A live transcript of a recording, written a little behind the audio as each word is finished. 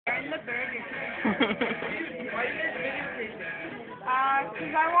the burger.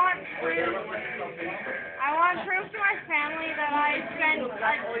 Because I want proof. I want proof to my family that I spent a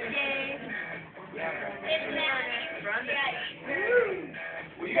day.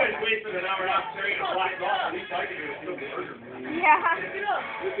 Well, you guys wasted an hour and a half staring at a black dog. At least I can do a simple burger. Yeah.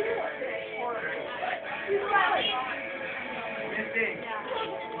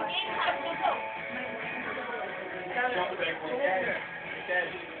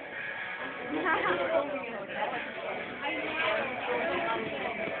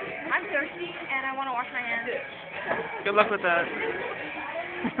 I'm thirsty and I want to wash my hands. Good luck with that.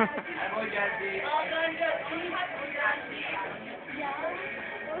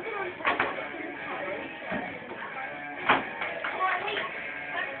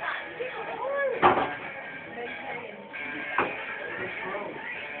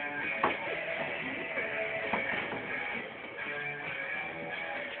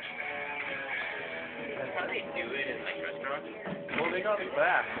 How do they do it in like restaurants? Well, they got me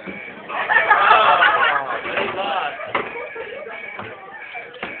back.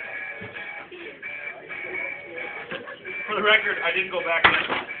 For the record, I didn't go back and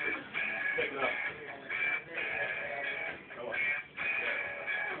pick it up.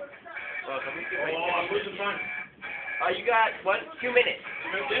 Oh, I'm losing time. You got, what, 2 minutes?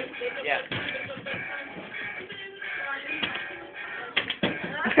 2 minutes in? Yeah.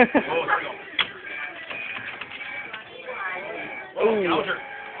 Oh, here we go. Ooh. Gouger.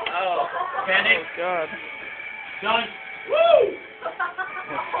 Oh. Candy. Oh, God. Done. Woo!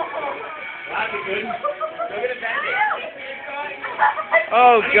 That'd be good. Look at the bandit.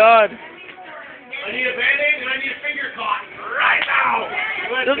 Oh, God. I need a band-aid and I need a finger caught right now.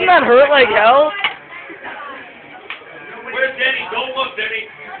 Doesn't that hurt like hell? Where's Denny? Don't look, Denny.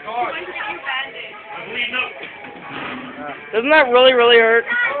 I'm bleeding out. Doesn't that really, really hurt?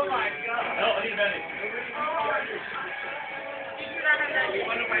 No, I need a band-aid. You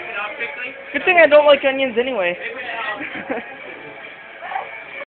want to wipe it off quickly? Good thing I don't like onions anyway.